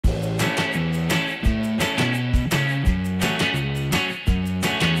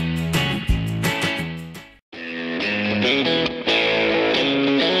Hi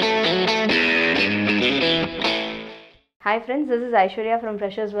friends, this is Aishwarya from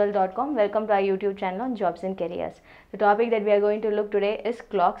freshersworld.com. Welcome to our YouTube channel on jobs and careers. The topic that we are going to look today is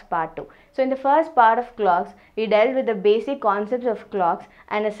clocks part 2. So in the first part of clocks, we dealt with the basic concepts of clocks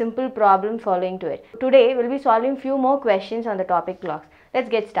and a simple problem following to it. Today we'll be solving few more questions on the topic clocks. Let's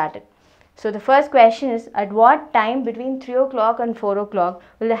get started. So the first question is, at what time between 3 o'clock and 4 o'clock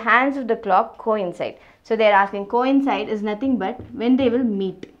will the hands of the clock coincide? So they are asking, coincide is nothing but when they will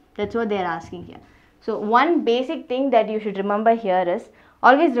meet. That's what they are asking here. So one basic thing that you should remember here is,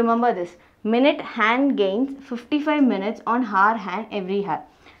 always remember this, minute hand gains 55 minutes on hour hand every hour.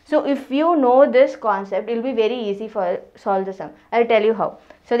 So if you know this concept, it will be very easy for solve the sum. I will tell you how.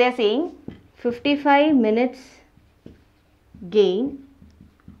 So they are saying 55 minutes gain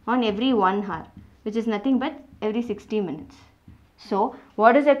on every 1 hour, which is nothing but every 60 minutes. So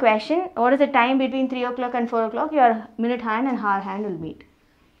what is the question? What is the time between 3 o'clock and 4 o'clock? Your minute hand and hour hand will meet.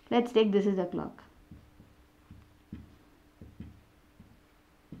 Let's take this is the clock.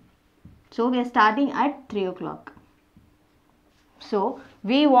 So we are starting at 3 o'clock. So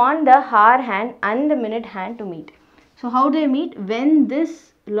we want the hour hand and the minute hand to meet. So how do they meet? When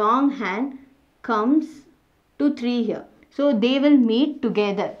this long hand comes to 3 here. So they will meet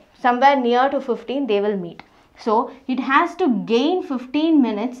together. Somewhere near to 15 they will meet. So it has to gain 15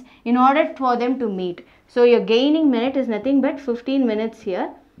 minutes in order for them to meet. So your gaining minute is nothing but 15 minutes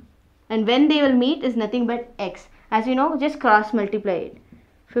here. And when they will meet is nothing but x. As you know, just cross multiply it.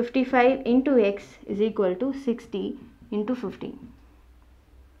 55 into x is equal to 60 into 15.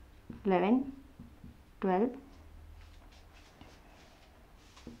 11, 12.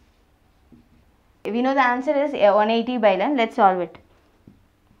 We know the answer is 180 by 11. Let's solve it.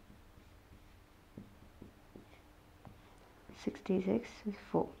 66 is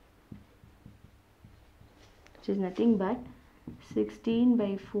 4. Which is nothing but 16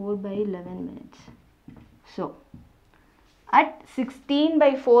 by 4 by 11 minutes. So at 16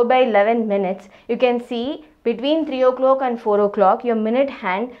 by 4 by 11 minutes, you can see between 3 o'clock and 4 o'clock, your minute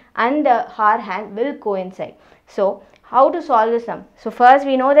hand and the hour hand will coincide. So how to solve the sum? So first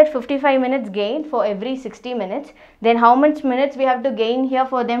we know that 55 minutes gain for every 60 minutes. Then how much minutes we have to gain here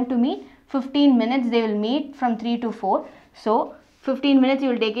for them to meet? 15 minutes they will meet from 3 to 4. So 15 minutes you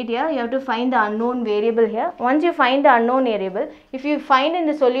will take it here. You have to find the unknown variable here. Once you find the unknown variable, if you find in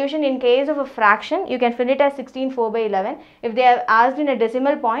the solution in case of a fraction, you can fill it as 16 4 by 11. If they have asked in a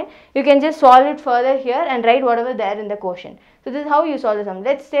decimal point, you can just solve it further here and write whatever there in the quotient. So this is how you solve the sum.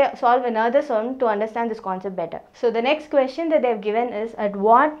 Let's solve another sum to understand this concept better. So the next question that they have given is, at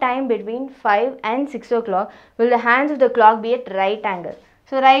what time between 5 and 6 o'clock will the hands of the clock be at right angle?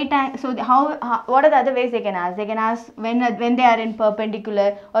 So what are the other ways they can ask? They can ask when they are in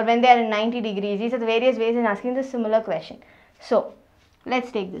perpendicular or when they are in 90 degrees. These are the various ways in asking this similar question. So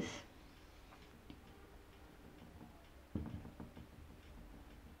let's take this.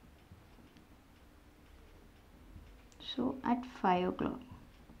 So at 5 o'clock.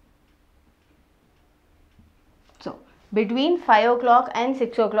 So between 5 o'clock and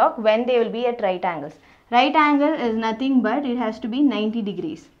 6 o'clock, when they will be at right angles. Right angle is nothing but it has to be 90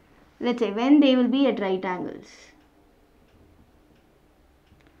 degrees. Let's say when they will be at right angles.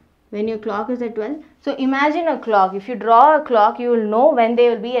 When your clock is at 12. So imagine a clock. If you draw a clock, you will know when they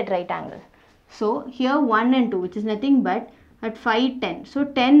will be at right angle. So here 1 and 2, which is nothing but at 5, 10. So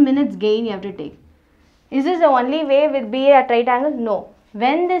 10 minutes gain you have to take. Is this the only way will be at right angle? No.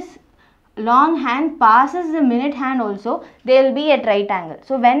 When this long hand passes the minute hand also, they will be at right angle.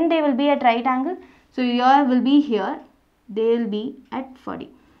 So when they will be at right angle? So your will be here, they will be at 40.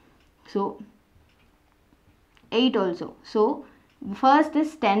 So 8 also. So first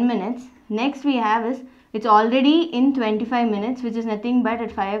is 10 minutes. Next we have is, it's already in 25 minutes, which is nothing but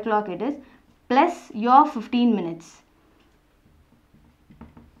at 5 o'clock it is, plus your 15 minutes.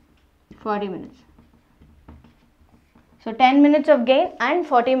 40 minutes. So 10 minutes of gain and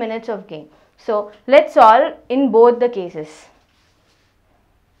 40 minutes of gain. So let's solve in both the cases.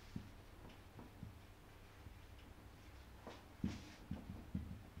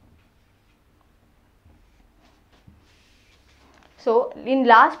 So in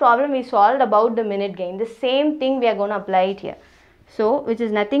last problem we solved about the minute gain. The same thing we are going to apply it here. So which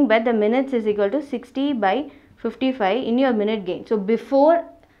is nothing but the minutes is equal to 60 by 55 in your minute gain. So before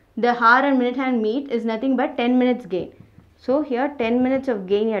the hour and minute hand meet is nothing but 10 minutes gain. So here 10 minutes of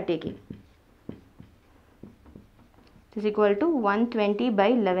gain you are taking. This is equal to 120 by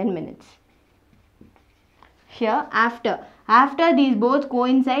 11 minutes. Here after these both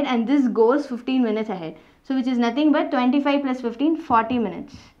coincide and this goes 15 minutes ahead. So which is nothing but 25 plus 15, 40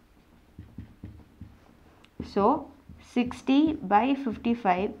 minutes. So 60 by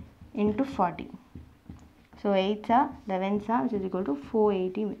 55 into 40. So 8s are 11s are, which is equal to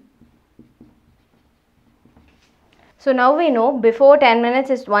 480. So now we know before 10 minutes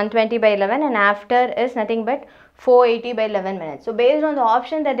is 120 by 11 and after is nothing but 480 by 11 minutes. So based on the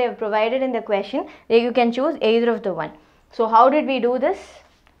option that they have provided in the question, you can choose either of the one. So how did we do this?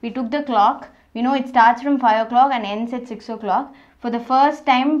 We took the clock. We know it starts from 5 o'clock and ends at 6 o'clock. For the first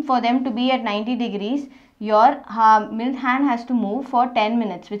time for them to be at 90 degrees, your middle hand has to move for 10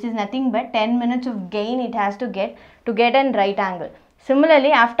 minutes, which is nothing but 10 minutes of gain it has to get a right angle.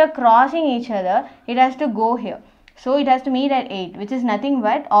 Similarly, after crossing each other, it has to go here. So it has to meet at 8, which is nothing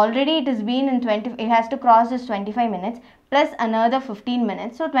but already it has been in 20, it has to cross this 25 minutes plus another 15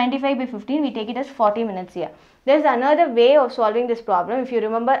 minutes. So 25 by 15, we take it as 40 minutes here. There is another way of solving this problem if you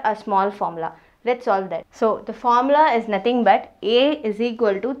remember a small formula. Let's solve that. So the formula is nothing but A is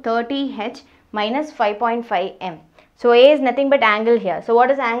equal to 30h minus 5.5 m. So A is nothing but angle here. So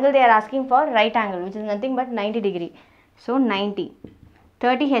what is angle they are asking for? Right angle, which is nothing but 90 degree. So 90.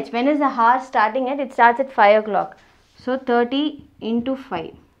 30h, when is the hour starting at? It starts at 5 o'clock. So 30 into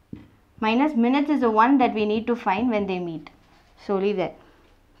 5 minus minutes is the one that we need to find when they meet. So leave that.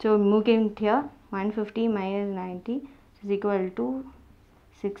 So moving it here, 150 minus 90 is equal to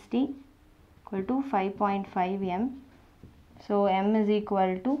 60 equal to 5.5 m. So m is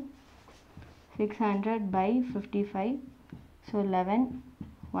equal to 600 by 55. So 11,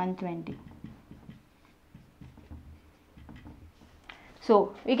 120.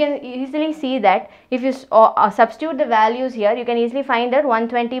 So we can easily see that if you substitute the values here, you can easily find that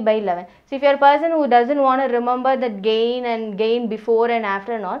 120 by 11. So if you are a person who doesn't want to remember the gain and gain before and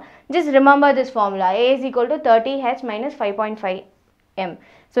after and all, just remember this formula. A is equal to 30h minus 5.5 m.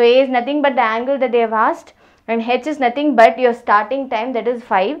 So A is nothing but the angle that they have asked, and h is nothing but your starting time, that is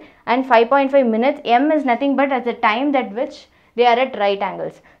 5, and 5.5 minutes. M is nothing but as the time that which they are at right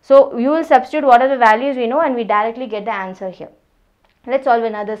angles. So you will substitute what are the values we know and we directly get the answer here. Let's solve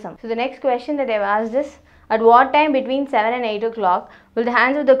another sum. So the next question that they have asked is, at what time between 7 and 8 o'clock will the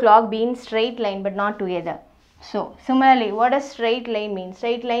hands of the clock be in straight line but not together? So similarly, what does straight line mean?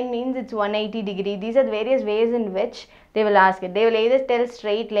 Straight line means it's 180 degree. These are the various ways in which they will ask it. They will either tell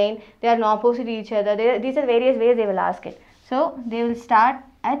straight line, they are opposite each other. These are various ways they will ask it. So they will start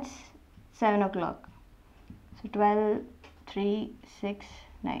at 7 o'clock. So 12, 3, 6,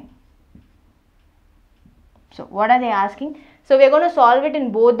 9. So what are they asking? So we are going to solve it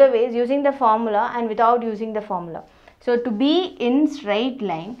in both the ways, using the formula and without using the formula. So to be in straight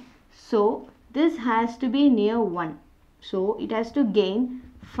line, so this has to be near 1. So it has to gain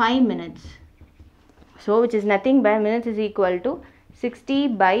 5 minutes. So which is nothing but minutes is equal to 60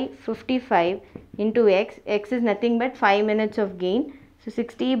 by 55 into x. X is nothing but 5 minutes of gain. So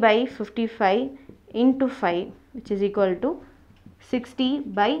 60 by 55 into 5, which is equal to 60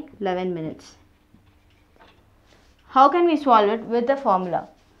 by 11 minutes. How can we solve it? With the formula.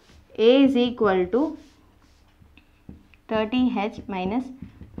 A is equal to 30h minus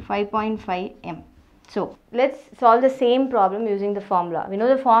 5.5 m. So let's solve the same problem using the formula. We know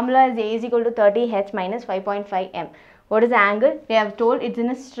the formula is A is equal to 30h minus 5.5 m. What is the angle? They have told it's in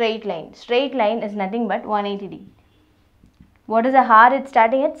a straight line. Straight line is nothing but 180 degree. What is the hour? It's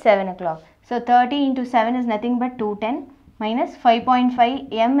starting at 7 o'clock. So 30 into 7 is nothing but 210 minus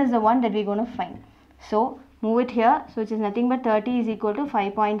 5.5 m is the one that we're going to find. So move it here. So which is nothing but 30 is equal to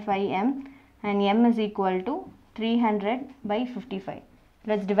 5.5 m and m is equal to 300 by 55.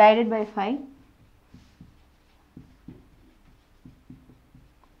 Let's divide it by 5.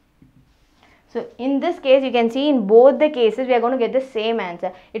 So in this case, you can see in both the cases we are going to get the same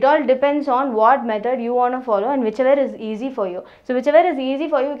answer. It all depends on what method you want to follow and whichever is easy for you. So whichever is easy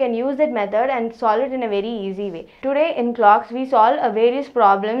for you, you can use that method and solve it in a very easy way. Today in clocks, we solve various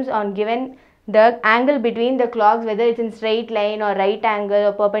problems on given the angle between the clocks, whether it's in straight line or right angle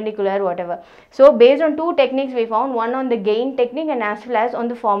or perpendicular, whatever. So based on two techniques we found, one on the gain technique and as well as on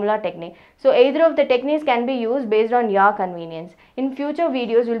the formula technique. So either of the techniques can be used based on your convenience. In future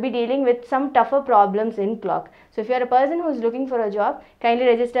videos, we'll be dealing with some tougher problems in clock. So if you are a person who is looking for a job, kindly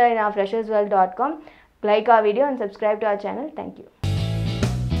register in our freshersworld.com, like our video and subscribe to our channel. Thank you.